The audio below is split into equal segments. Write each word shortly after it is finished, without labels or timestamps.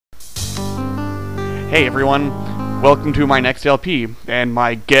Hey everyone, welcome to my next LP, and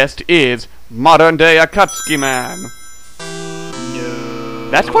my guest is Modern Day Akatsuki Man. No,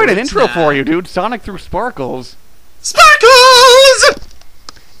 That's quite an intro not. for you, dude. Sonic through Sparkles. Sparkles!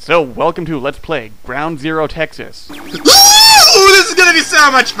 So, welcome to Let's Play Ground Zero Texas. Ooh, this is gonna be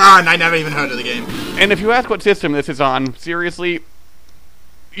so much fun! I never even heard of the game. And if you ask what system this is on, seriously,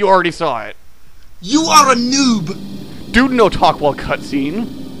 you already saw it. You are a noob! Dude, no talk while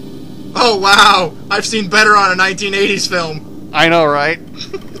cutscene. Oh wow, I've seen better on a 1980s film. I know, right?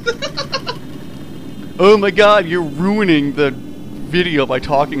 Oh my god, you're ruining the video by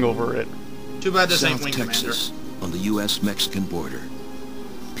talking over it. Too bad this ain't South Wing Texas, on the U.S.-Mexican border.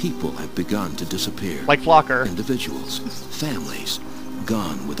 People have begun to disappear. Like Flocker. Individuals, families,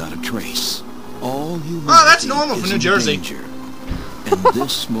 gone without a trace. All humanity Oh, that's normal for is New in Jersey. danger. And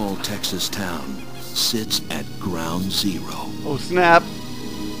this small Texas town sits at ground zero. Oh snap.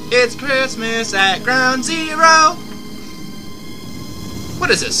 It's Christmas at Ground Zero! What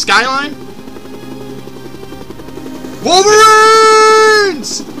is this, Skyline?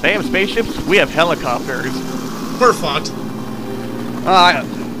 Wolverines! They have spaceships, we have helicopters. We're fucked.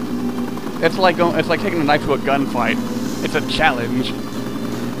 It's like taking a knife to a gunfight. It's a challenge.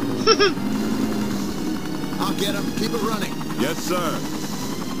 I'll get him. Keep it running. Yes, sir.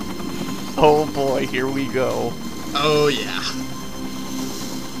 Oh boy, here we go. Oh yeah.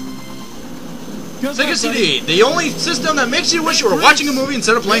 Sega CD, the only system that makes you wish you were watching a movie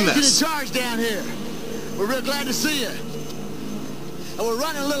instead of playing this. in charge down here. We're real glad to see you. And we're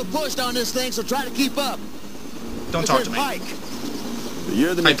running a little pushed on this thing, so try to keep up. Don't talk to me. Pike.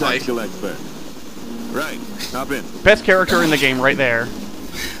 You're the Hi, new Pike. tactical expert. Right. Hop in. Best character in the game right there.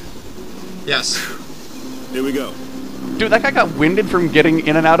 Yes. Here we go. Dude, that guy got winded from getting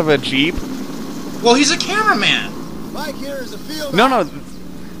in and out of a Jeep. Well, he's a cameraman. Mike here is a field. No, no,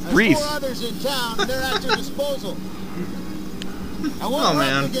 There's Reese. 4 others in town, and they're at your disposal. And what Oh, we're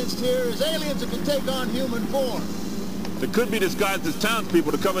man. up against here is aliens that can take on human form. They could be disguised as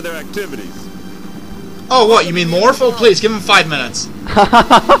townspeople to cover their activities. Oh, what? You mean Morph? Oh, please, give him 5 minutes.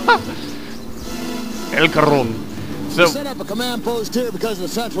 El Carron. We So, set up a command post here because of the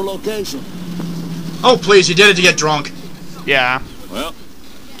central location. Oh, please, you did it to get drunk. yeah. Well,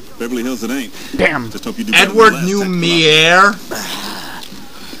 Beverly Hills it ain't. Damn. Just hope you do better than Edward the last tactical Numier.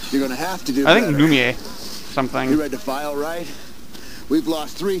 You're gonna have to do I think better. Lumiere. You Something. ready to file, right? We've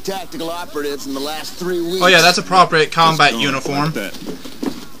lost 3 tactical operatives in the last 3 weeks. Oh yeah, that's appropriate combat Just uniform. like that.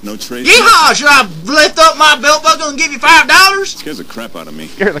 No trace. Yeehaw! Should I lift up my belt buckle and give you $5? Scares the crap out of me.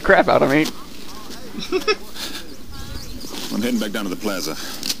 Scare the crap out of me. I'm heading back down to the plaza.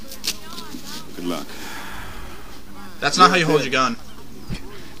 Good luck. That's not how you hold your gun.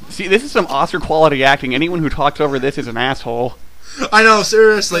 See, this is some Oscar quality acting. Anyone who talks over this is an asshole. I know,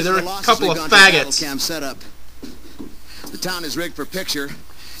 seriously, there are The a losses couple we've of gone to battle faggots. cam setup. The town is rigged for picture.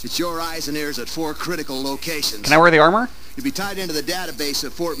 It's your eyes and ears at 4 critical locations. Can I wear the armor? You'll be tied into the database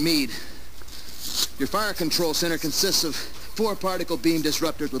at Fort Meade. Your fire control center consists of 4 particle beam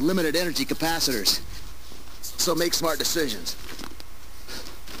disruptors with limited energy capacitors. So make smart decisions.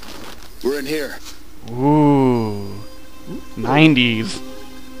 We're in here. Ooh. 90s.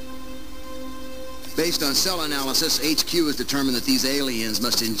 Based on cell analysis, HQ has determined that these aliens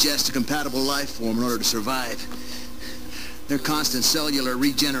must ingest a compatible life form in order to survive. Their constant cellular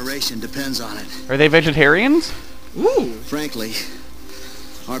regeneration depends on it. Are they vegetarians? Ooh. Frankly,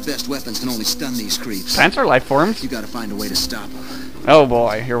 our best weapons can only stun these creeps. Plants are life forms. You gotta find a way to stop them. Oh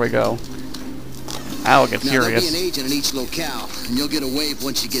boy, here we go. I'll get Now, there'll be an serious. agent in each locale, and you'll get a wave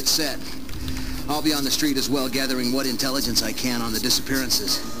once you get set. I'll be on the street as well, gathering what intelligence I can on the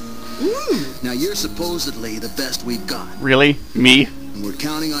disappearances. Ooh. Now, you're supposedly the best we've got, Really? Me? and we're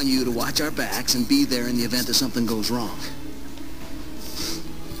counting on you to watch our backs and be there in the event that something goes wrong.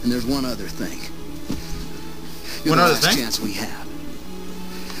 And there's one other thing. You're One the other last thing? chance we have.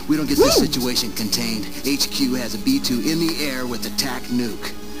 We don't get this situation contained. HQ has a B-2 in the air with the TAC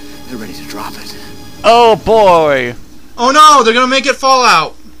nuke. They're ready to drop it. Oh boy! Oh no, they're gonna make it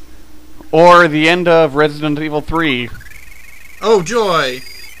Fallout. Or the end of Resident Evil 3. Oh joy.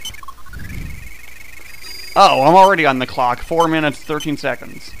 Oh, I'm already on the clock. 4 minutes, 13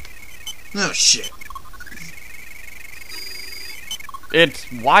 seconds. Oh shit. It's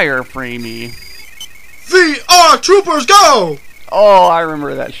wireframey. VR Troopers go! Oh, I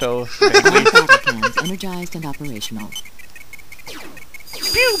remember that show. vaguely. All battle cams energized and operational.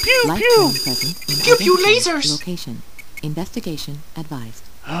 Pew, pew, Light pew! cam present in Pew, pew, identified lasers. location. Investigation advised.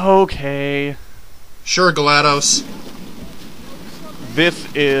 Okay. Sure, GLaDOS. This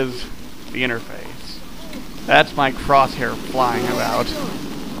is the interface. That's my crosshair flying about.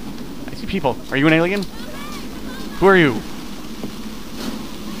 I see people. Are you an alien? Who are you?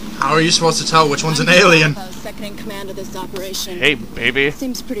 How are you supposed to tell which one's an alien? Second in command of this operation. Hey, baby.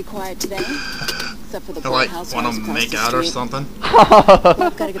 Seems pretty quiet today, except for the They're like, house want to make out or something?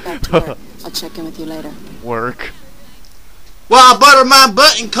 I've got to get back to work. I'll check in with you later. Work. Well, butter my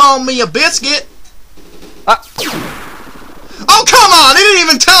butt and call me a biscuit. Oh, come on! They didn't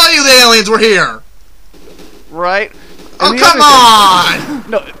even tell you the aliens were here! Right? Oh, come on!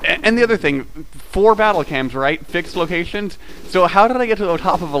 No, and the other thing, 4 battle cams, right? Fixed locations. So how did I get to the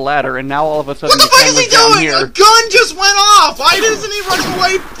top of a ladder and now all of a sudden What the fuck is he down doing? here? A gun just went off! Why isn't he running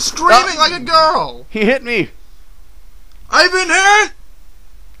away screaming like a girl? He hit me. I've been hurt!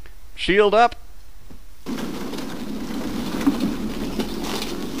 Shield up.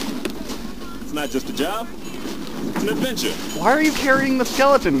 It's not just a job. It's an adventure. Why are you carrying the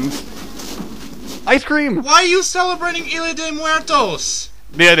skeletons? Ice cream. Why are you celebrating Dia de Muertos?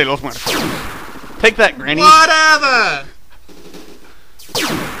 Dia de los Muertos. Take that, Granny. Whatever!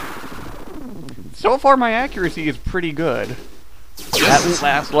 So far, my accuracy is pretty good. That won't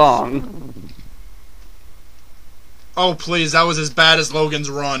last long. Oh, please, that was as bad as Logan's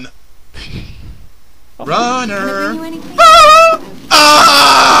run. Runner!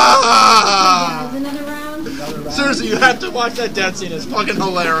 Ah! Another round? Seriously, you have to watch that death scene. It's fucking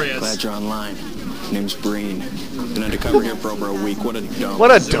hilarious. Glad you're online. Name's Breen. Been undercover here for over a week. What a dump.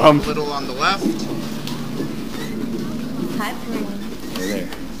 What a Zoom dump. a little on the left. Hi, Breen. Hey there.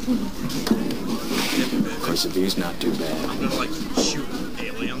 Of course, the view's not too bad. I'm gonna, like, shoot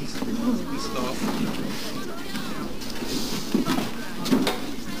aliens and stuff.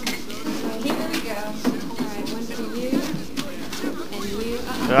 Here we go. Alright, one for you. And you.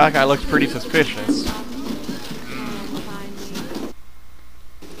 That guy looks pretty suspicious.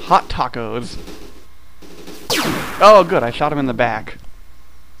 Hot tacos. Oh, good. I shot him in the back.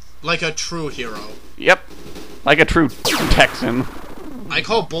 Like a true hero. Yep. Like a true Texan. I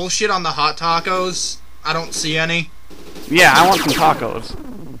call bullshit on the hot tacos. I don't see any. Yeah, I want some tacos.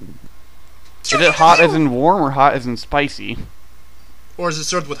 Is it hot as in warm or hot as in spicy? Or is it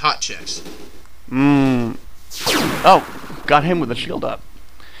served with hot chicks? Mmm. Oh, got him with the shield up.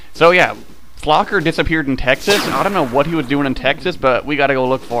 So yeah, Flocker disappeared in Texas. I don't know what he was doing in Texas, but we gotta go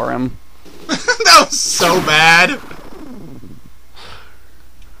look for him. That was so bad.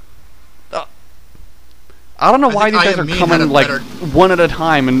 I don't know why these guys are IME coming had a like better- one at a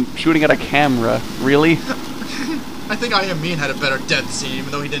time and shooting at a camera. Really? I think I Am Mean had a better death scene,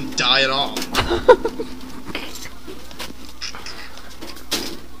 even though he didn't die at all.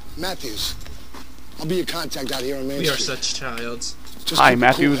 Matthews, I'll be your contact out here on Main We are Street. such childs. Just Hi, keep a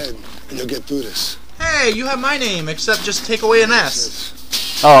Matthews. cool head, and you'll get through this. Hey, you have my name, except just take away an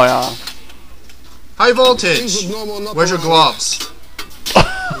S. Oh yeah. High Things voltage. look normal enough Where's your around gloves? here.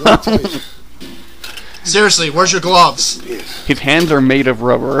 I'll tell you. Seriously, where's your gloves? His hands are made of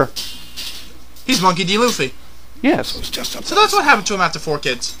rubber. He's Monkey D. Luffy. Yes. It's just a So that's what happened to him after 4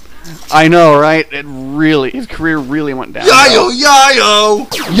 Kids. I know, right? It really, his career really went down. Yayo, yayo!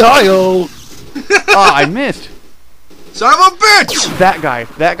 Yayo! Oh, I missed. Son of a bitch! That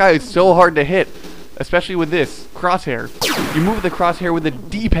guy is so hard to hit. Especially with this, crosshair. You move the crosshair with the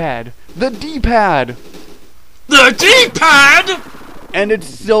D-pad. The D-pad! The D-pad! And it's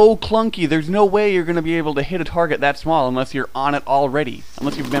so clunky, there's no way you're going to be able to hit a target that small unless you're on it already.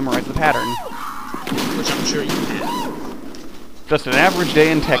 Unless you've memorized the pattern. Which I'm sure you can. Just an average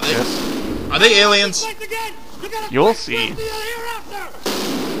day in Texas. Are they aliens? You'll see.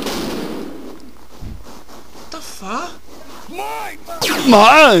 What the fuck?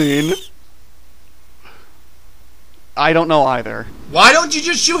 Mine! I don't know either. Why don't you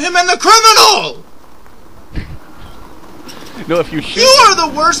just shoot him and the criminal? No, if you shoot... You are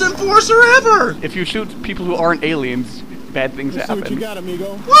the worst enforcer ever! If you shoot people who aren't aliens, bad things See what you happen. got,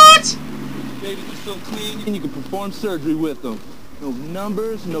 amigo. What? Babies are so clean, and you can perform surgery with them. No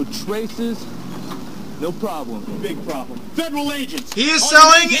numbers, no traces, no problem. Big problem. Federal agents. He is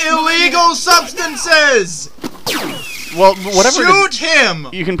selling illegal substances! Well, whatever it is, Shoot him!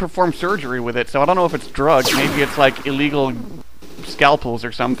 you can perform surgery with it, so I don't know if it's drugs. Maybe it's like illegal scalpels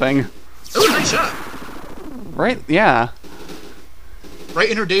or something. It was a nice shot. Right? Yeah. Right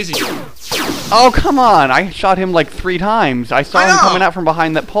in her daisy. Oh, come on! I shot him like 3 times. I saw I him know. coming out from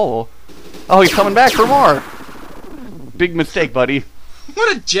behind that pole. Oh, he's coming back for more! Big mistake, buddy.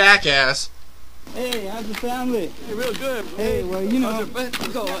 What a jackass. Hey, how's the family? Hey, real good. Hey, well, you know.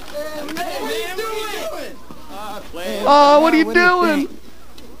 Go. Hey, man, what are you doing? Oh, what are you doing?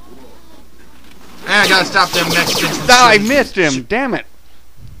 I gotta stop them Mexicans from Ah, I shooting. missed him! Damn it!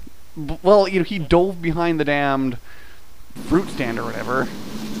 Well, you know, he dove behind the damned fruit stand or whatever.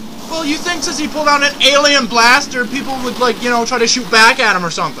 Well, you think since he pulled out an alien blaster, people would, like, you know, try to shoot back at him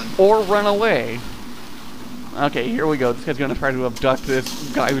or something. Or run away. Okay, here we go. This guy's gonna try to abduct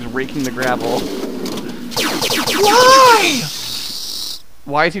this guy who's raking the gravel. Why?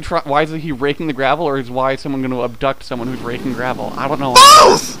 Why is he raking the gravel, or why is someone gonna abduct someone who's raking gravel? I don't know.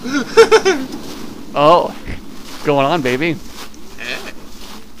 Both! Oh, what's going on, baby?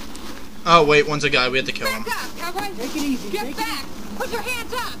 Oh, wait, one's a guy. We have to kill him. Back up, cowboy. Take it easy. Get back. Put your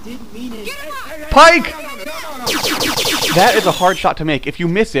hands up. Didn't mean it. Get him up. Pike! That is a hard shot to make. If you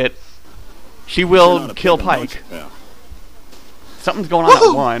miss it, she will kill Pike. Yeah. Something's going on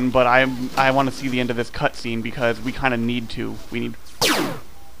at 1, but I want to see the end of this cutscene because we kind of need to. We need.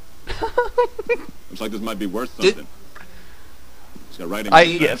 Looks like this might be worth something. It's got writing.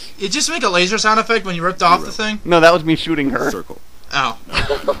 Yes. You just make a laser sound effect when you ripped off the thing? No, that was me shooting her. Circle. Oh.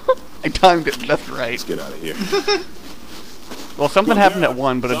 I timed it just right. Let's get out of here. Well, something happened at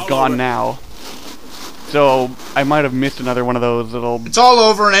 1, but it's gone now. So I might have missed another one of those little. It's all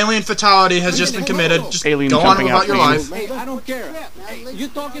over. An alien fatality has just been committed. Just Alien go on jumping about out your scenes. life. Hey, I don't care. Hey, you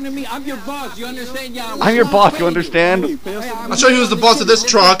talking to me? I'm your boss. You understand? Yeah. I'm your boss. You understand? I'll show you who's the boss of this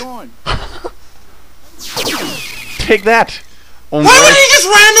truck. Take that. Why would he just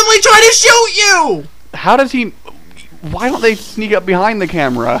randomly try to shoot you? How does he? Why don't they sneak up behind the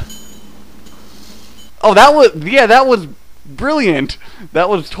camera? Oh, that was brilliant. That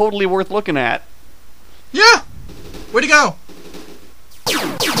was totally worth looking at. Yeah. Where'd he go?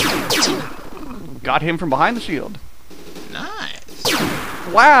 Got him from behind the shield. Nice.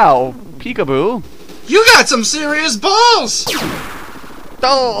 Wow, peekaboo. You got some serious balls.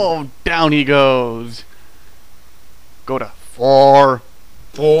 Oh, down he goes. Go to 4.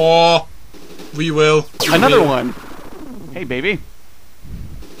 4. We will. Another one. Hey, baby.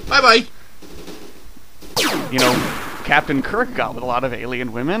 Bye-bye. You know, Captain Kirk got with a lot of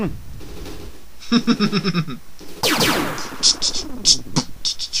alien women.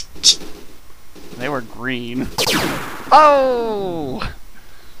 They were green. Oh!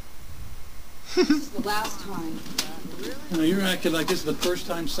 This is the last time. No, you're acting like this is the first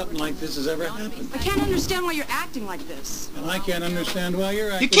time something like this has ever happened. I can't understand why you're acting like this. And I can't understand why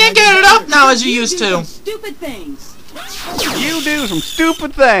you're acting You can't like get it this up now as you used to. Stupid things. You do some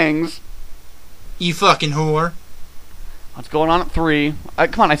stupid things. You fucking whore. What's going on at 3?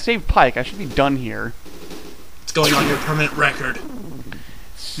 Come on, I saved Pike. I should be done here. It's going on your permanent record.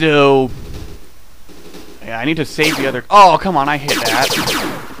 So... yeah, I need to save the other... oh, come on, I hit that.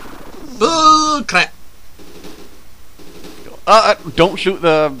 Bull crap. Don't shoot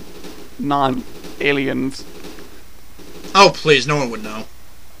the non-aliens. Oh, please, no one would know.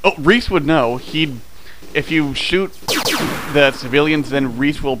 Oh, Reese would know. If you shoot the civilians, then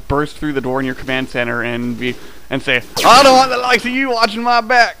Reese will burst through the door in your command center and say, I don't want the likes of you watching my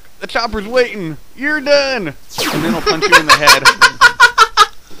back. The chopper's waiting. You're done. And then he'll punch you in the head.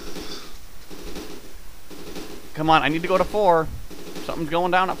 Come on, I need to go to 4. Something's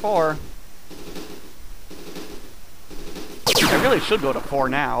going down at 4. I really should go to 4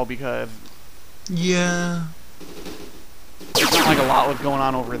 now because Yeah. it's not like a lot was going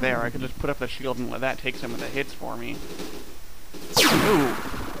on over there. I could just put up the shield and let that take some of the hits for me. Ooh.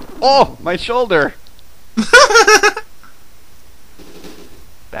 Oh, my shoulder.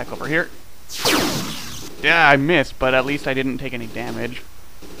 Back over here. Yeah, I missed, but at least I didn't take any damage.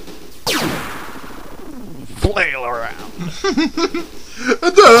 Flail around.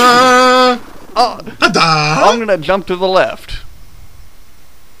 Oh, I'm gonna jump to the left.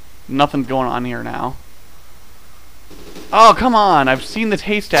 Nothing's going on here now. Oh, come on! I've seen this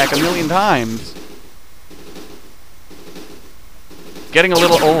haystack a million times. Getting a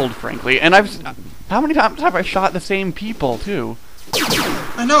little old, frankly. And how many times have I shot the same people, too?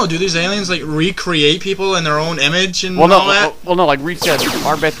 I know. Do these aliens like recreate people in their own image and Well, no, all that? well, no. Like Reese said,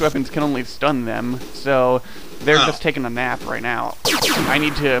 our best weapons can only stun them, so they're just taking a nap right now. I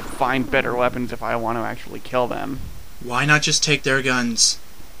need to find better weapons if I want to actually kill them. Why not just take their guns?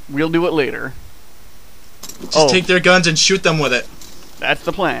 We'll do it later. Just take their guns and shoot them with it. That's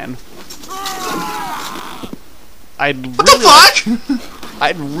the plan. What the fuck?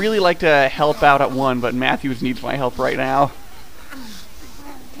 I'd really like to help out at 1, but Matthews needs my help right now.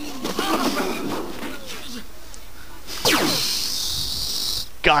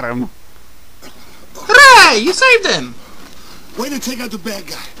 Got him. Hooray! You saved him! Way to take out the bad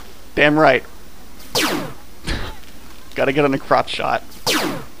guy. Damn right. Gotta get on a crotch shot.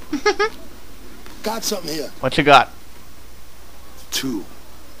 Got something here. What you got? 2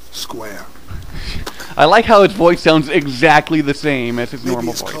 square. I like how his voice sounds exactly the same as his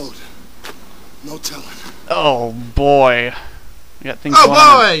normal voice. Code. No telling. Oh boy. I got things Oh going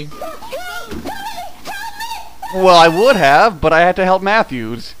on. boy! Well, I would have, but I had to help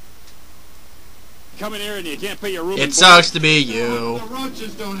Matthews. Come in here and you can't pay your room. It sucks to be you. The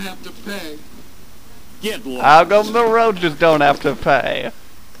roaches don't have to pay. Get lost. How come the roaches don't have to pay?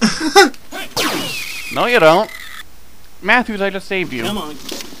 No, you don't. Matthews, I just saved you. Come on.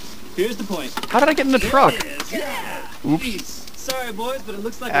 Here's the point. How did I get in the truck? Yeah. Oops. Sorry, boys, but it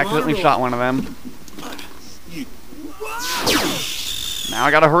looks like Accidentally we're on a shot roll. one of them. Now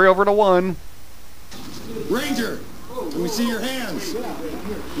I gotta hurry over to 1. Ranger, let me see your hands.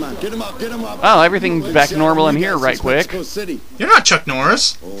 Come on, get him up, get him up. Oh, everything's back to normal in here right quick. Mexico City. You're not Chuck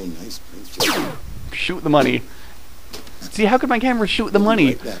Norris. Oh, nice picture. Shoot the money. See, how could my camera shoot the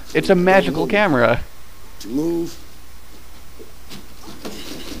money? It's a magical camera. To move.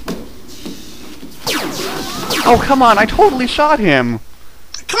 Oh, come on, I totally shot him.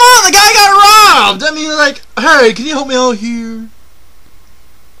 Come on, the guy got robbed! I mean, like, hey, can you help me out here?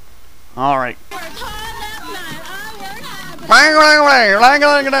 Alright.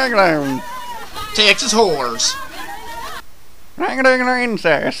 Texas whores.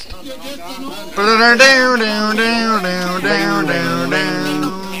 Incest.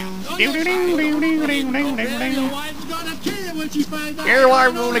 Your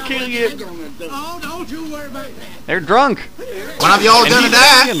wife's gonna kill you. Oh, don't you worry about it. They're drunk. One of y'all And gonna he's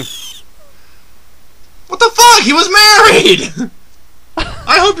die. alien. What the fuck? He was married!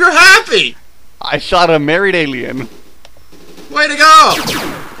 I hope you're happy! I shot a married alien. Way to go!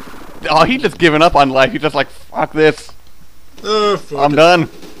 Oh, he's just giving up on life. He's just like, fuck this. Fuck I'm it. done.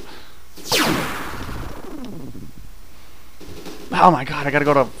 Oh my god, I gotta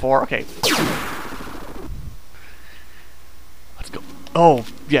go to 4. Okay. Let's go. Oh,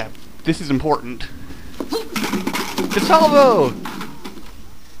 yeah. This is important. DeSalvo!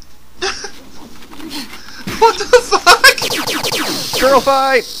 What the fuck? Girl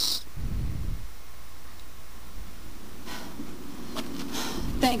fight!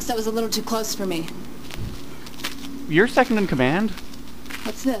 Thanks, that was a little too close for me. You're second in command?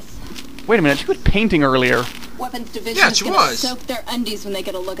 What's this? Wait a minute, she was painting earlier. Weapons division Yeah, is she gonna was. soak their undies when they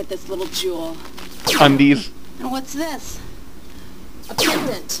get a look at this little jewel. Undies. And what's this? A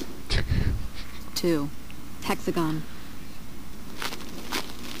pendant. 2. Hexagon.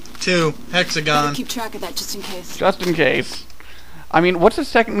 2. Better Hexagon. keep track of that just in case. Just in case. I mean, what's a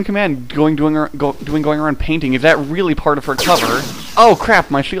second in command going around painting? Is that really part of her cover? Oh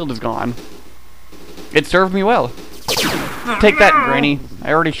crap, my shield is gone. It served me well. Take that, Granny.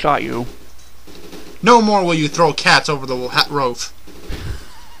 I already shot you. No more will you throw cats over the roof.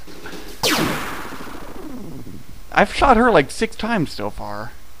 I've shot her like 6 times so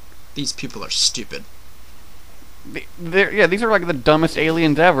far. These people are stupid. Yeah, these are like the dumbest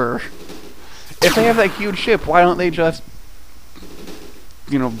aliens ever. If they have that huge ship, why don't they just,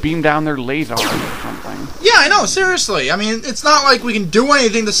 you know, beam down their lasers or something? Yeah, I know, seriously. I mean, it's not like we can do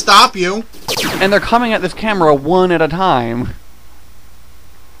anything to stop you. And they're coming at this camera one at a time.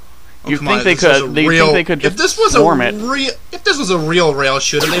 Oh, You come think on, they if this was could? a They real- think they could just if this was swarm a it? if this was a real rail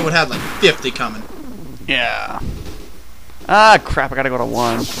shooter, they would have like 50 coming. Yeah. Ah, crap! I gotta go to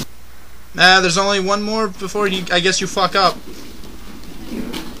 1. Nah, there's only one more before you. I guess you fuck up.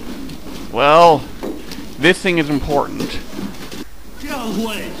 Well, this thing is important. Go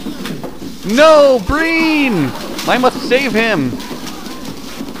away. No, Breen! I must save him.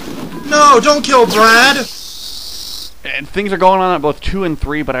 No, don't kill Brad. And things are going on at both 2 and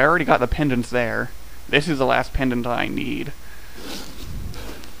 3, but I already got the pendants there. This is the last pendant I need.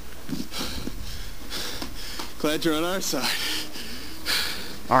 Glad you're on our side.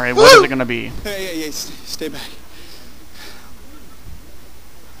 Alright, what is it gonna be? Hey, stay back.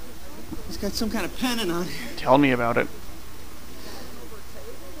 He's got some kind of pennant on here. Tell me about it.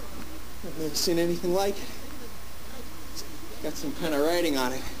 I've never seen anything like it. It's got some kind of writing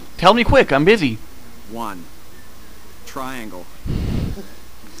on it. Tell me quick, I'm busy. 1. Triangle.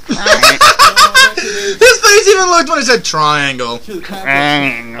 His face even looked when he said triangle.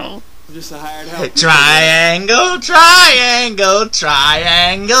 Triangle. I'm just a hired help. Triangle, triangle,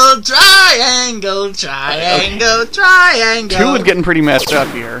 triangle, triangle, triangle, triangle. 2 is getting pretty messed up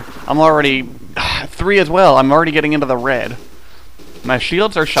here. I'm already... 3 as well, I'm already getting into the red. My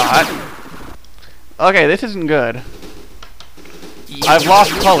shields are shot. Okay, this isn't good. I've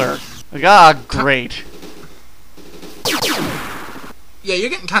lost color. Ah, great. Yeah, you're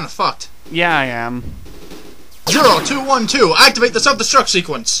getting kind of fucked. Yeah, I am. 0212, activate the self-destruct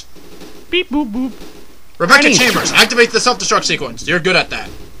sequence. Beep boop boop. Rebecca Ready. Chambers, activate the self-destruct sequence. You're good at that.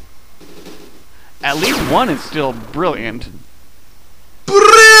 At least 1 is still brilliant.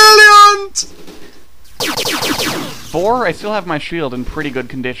 Brilliant! 4, I still have my shield in pretty good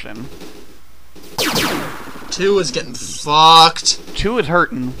condition. 2 is getting fucked. 2 is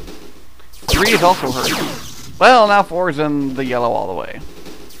hurting. 3 is also hurting. Well, now 4 is in the yellow all the way.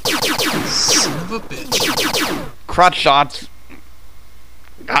 Son of a bitch. Crotch shots.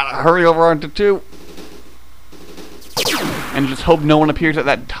 Gotta hurry over onto 2. And just hope no one appears at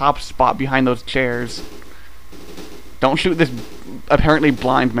that top spot behind those chairs. Don't shoot this apparently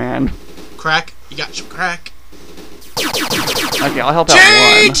blind man. Crack. You got some crack. Okay, I'll help out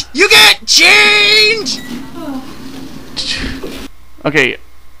Change! You get change! one. Okay.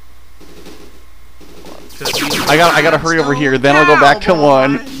 I gotta hurry over here, then I'll go back to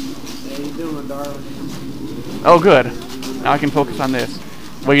 1. How you doing, darling? Oh, good. Now I can focus on this.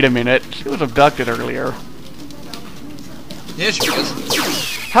 Wait a minute. She was abducted earlier. Yeah, she was.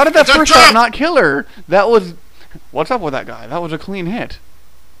 How did that It's a first trap! shot not kill her? That was... What's up with that guy? That was a clean hit.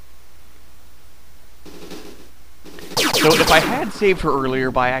 So if I had saved her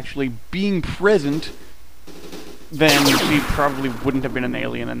earlier by actually being present, then she probably wouldn't have been an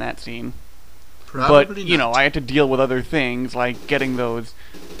alien in that scene. Probably But, you know, I had to deal with other things, like getting those...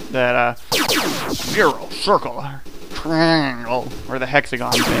 That, 0, circle, triangle, or the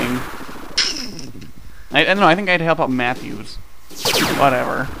hexagon thing. I don't know, I think I had to help out Matthews.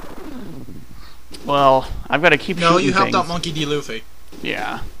 Whatever. Well, I've got to keep shooting No, you helped things. out Monkey D. Luffy.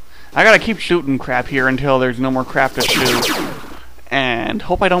 Yeah. I gotta keep shooting crap here until there's no more crap to shoot. And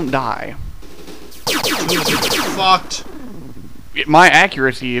hope I don't die. Fucked. My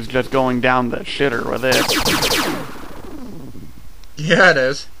accuracy is just going down the shitter with this. Yeah, it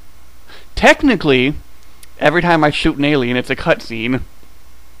is. Technically, every time I shoot an alien, it's a cutscene.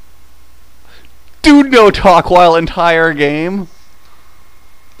 Dude, no talk while entire game.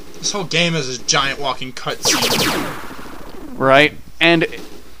 This whole game is a giant walking cutscene. Right? And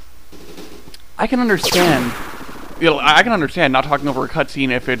I can understand, you know, I can understand not talking over a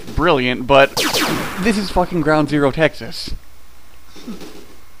cutscene if it's brilliant, but this is fucking Ground Zero, Texas.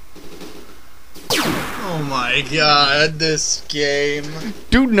 Oh my god, this game.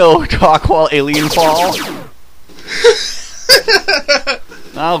 Dude, no talk while alien fall.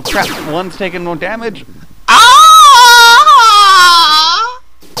 Oh crap, one's taking no damage. Ah!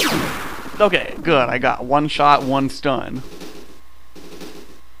 Okay, good, I got 1 shot, 1 stun.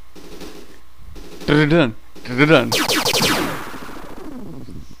 Dun-dun-dun, dun-dun-dun.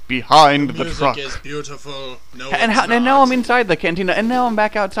 Behind the truck. Music is beautiful. No, And now I'm inside the cantina, and now I'm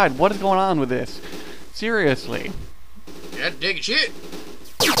back outside. What is going on with this? Seriously. Yeah, dig shit.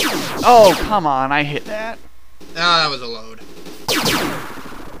 Oh, come on, I hit that. Ah, that was a load.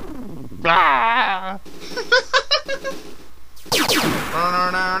 Ah.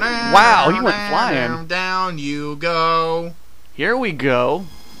 Wow, he went flying. Down you go. Here we go.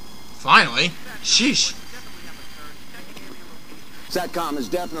 Finally. Sheesh. SATCOM has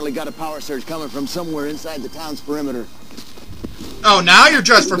definitely got a power surge coming from somewhere inside the town's perimeter. Oh, now you're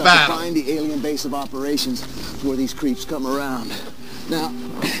dressed for We've got to battle. find the alien base of operations where these creeps come around. Now,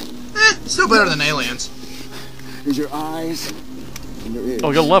 Still better than aliens. there's your eyes and your ears.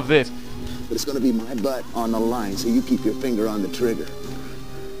 Oh, you'll love this. But it's going to be my butt on the line, so you keep your finger on the trigger.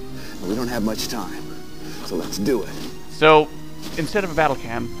 And we don't have much time, so let's do it. So, instead of a battle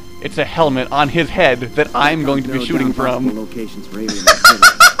cam, it's a helmet on his head that I'm going to be shooting from. Locations for alien activity.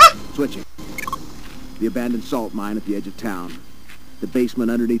 Switching. The abandoned salt mine at the edge of town. The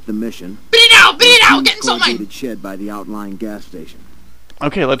basement underneath the mission. Beat out, getting so mine. Corrugated shed by the outlying gas station.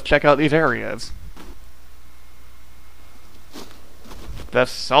 Okay, let's check out these areas. The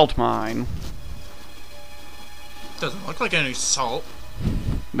salt mine. Doesn't look like any salt.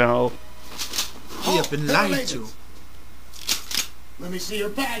 No. We have been lied to. Let me see your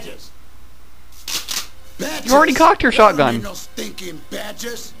badges. Badges? You already cocked your shotgun. Ain't no stinking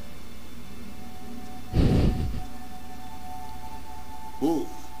badges. Ooh,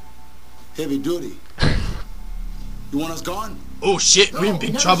 heavy duty. You want us gone? Oh shit, we're in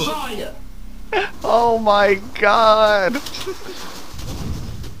big trouble. Saw ya. Oh my god.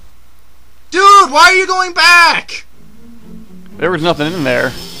 Dude, why are you going back? There was nothing in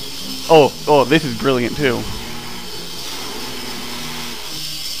there. Oh, this is brilliant too.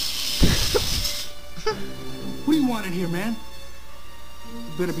 What do you want in here, man?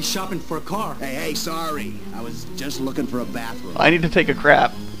 You better be shopping for a car. Hey, sorry. I was just looking for a bathroom. I need to take a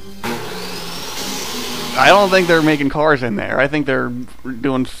crap. I don't think they're making cars in there. I think they're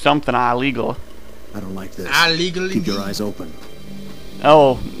doing something illegal. I don't like this. Illegally. Keep your eyes open.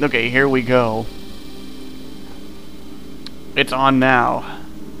 Oh, okay, here we go. It's on now.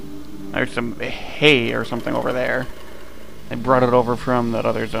 There's some hay or something over there. I brought it over from that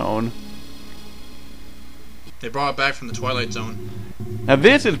other zone. They brought it back from the Twilight Zone. Now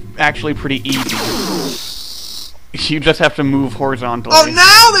this is actually pretty easy. You just have to move horizontally. Oh,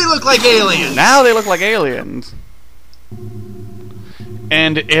 now they look like aliens! Now they look like aliens.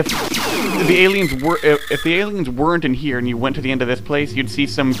 And if the aliens weren't in here and you went to the end of this place, you'd see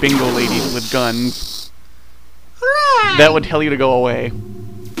some bingo ladies with guns. Hooray! That would tell you to go away.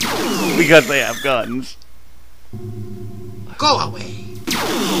 Because they have guns. Go away.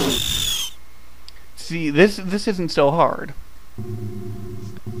 See, this isn't so hard.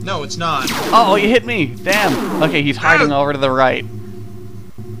 No, it's not. Oh, you hit me! Damn! Okay, he's hiding over to the right.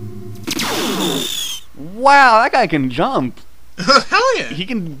 Wow, that guy can jump! Hell yeah! He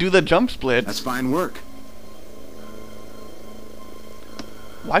can do the jump split. That's fine work.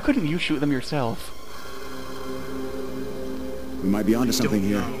 Why couldn't you shoot them yourself? We might be onto something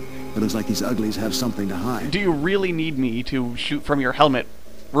here. It looks like these uglies have something to hide. Do you really need me to shoot from your helmet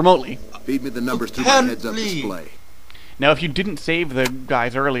remotely? Feed me the numbers through my heads-up display. Now, if you didn't save the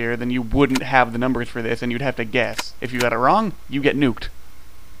guys earlier, then you wouldn't have the numbers for this, and you'd have to guess. If you got it wrong, you get nuked.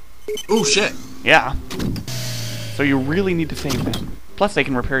 Oh shit. Yeah. So you really need to save them. Plus, they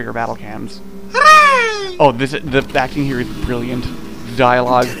can repair your battle cams. Hooray! Oh, the acting here is brilliant.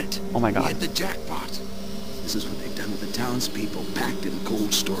 Dialogue. You did it. Oh my You god. hit the jackpot. This is what they've done with the townspeople, packed in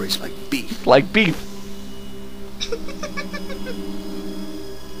cold stories like beef. Like beef.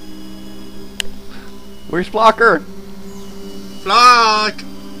 Where's Flocker? Flock!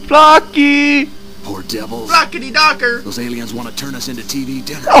 Flocky! Poor devils. Flockity docker! Those aliens want to turn us into TV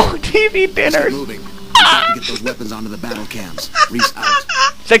dinner. Oh, TV Keep dinners! moving. We have to get those weapons onto the battle cams. Reese out.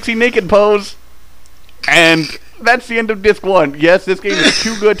 Sexy naked pose. And that's the end of disc 1. Yes, this game is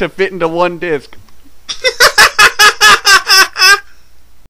too good to fit into one disc.